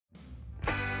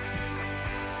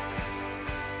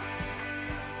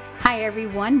Hi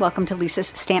everyone, welcome to Lisa's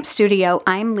Stamp Studio.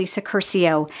 I'm Lisa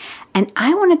Curcio, and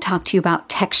I want to talk to you about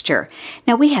texture.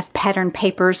 Now we have pattern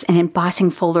papers and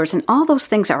embossing folders, and all those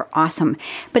things are awesome.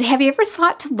 But have you ever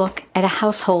thought to look at a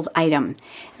household item?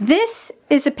 This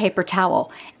is a paper towel,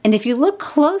 and if you look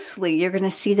closely, you're going to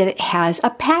see that it has a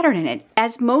pattern in it,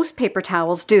 as most paper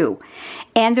towels do.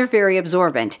 And they're very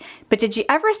absorbent. But did you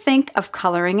ever think of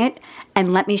coloring it?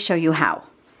 And let me show you how.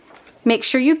 Make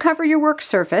sure you cover your work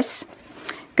surface.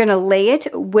 Going to lay it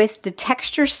with the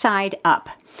texture side up.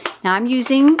 Now I'm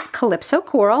using Calypso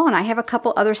Coral, and I have a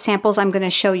couple other samples I'm going to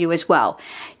show you as well.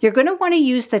 You're going to want to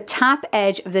use the top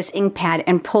edge of this ink pad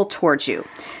and pull towards you.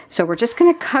 So we're just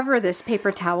going to cover this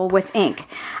paper towel with ink.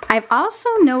 I've also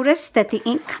noticed that the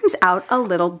ink comes out a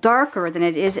little darker than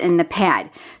it is in the pad.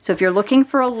 So if you're looking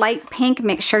for a light pink,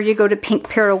 make sure you go to Pink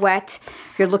Pirouette.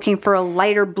 If you're looking for a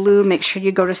lighter blue, make sure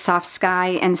you go to Soft Sky,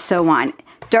 and so on.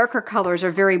 Darker colors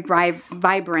are very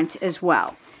vibrant as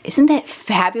well. Isn't that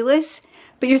fabulous?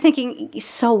 But you're thinking,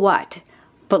 so what?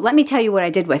 But let me tell you what I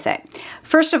did with it.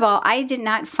 First of all, I did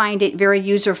not find it very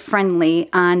user-friendly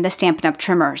on the Stampin' Up!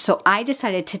 Trimmer, so I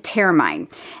decided to tear mine.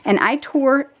 And I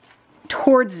tore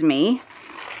towards me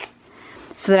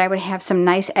so that I would have some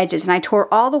nice edges, and I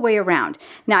tore all the way around.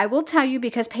 Now I will tell you,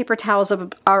 because paper towels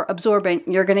are absorbent,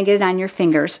 you're gonna get it on your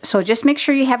fingers, so just make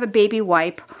sure you have a baby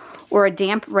wipe or a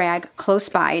damp rag close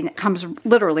by, and it comes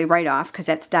literally right off because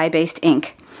that's dye-based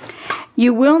ink.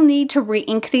 You will need to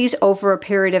re-ink these over a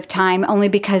period of time, only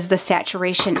because the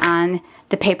saturation on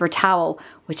the paper towel,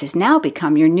 which has now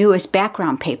become your newest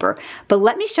background paper. But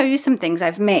let me show you some things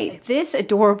I've made. This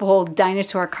adorable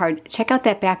dinosaur card, check out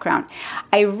that background.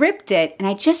 I ripped it, and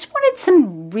I just wanted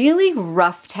some really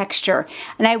rough texture.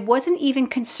 And I wasn't even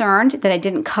concerned that I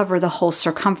didn't cover the whole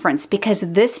circumference, because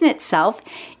this in itself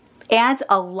adds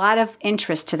a lot of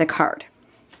interest to the card.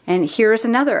 And here's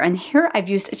another, and here I've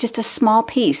used just a small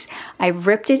piece. I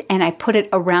ripped it and I put it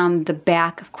around the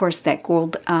back. Of course, that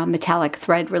gold metallic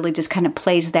thread really just kind of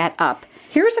plays that up.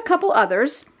 Here's a couple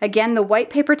others. Again, the white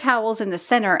paper towels in the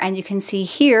center, and you can see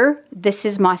here, this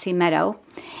is Mossy Meadow,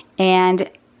 and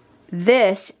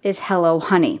this is Hello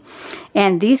Honey.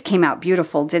 And these came out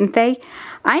beautiful, didn't they?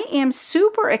 I am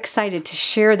super excited to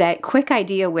share that quick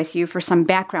idea with you for some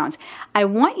backgrounds. I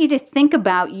want you to think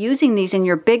about using these in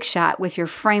your big shot with your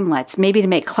framelets, maybe to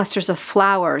make clusters of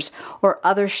flowers or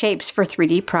other shapes for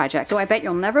 3D projects. So I bet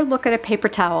you'll never look at a paper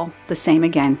towel the same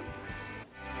again.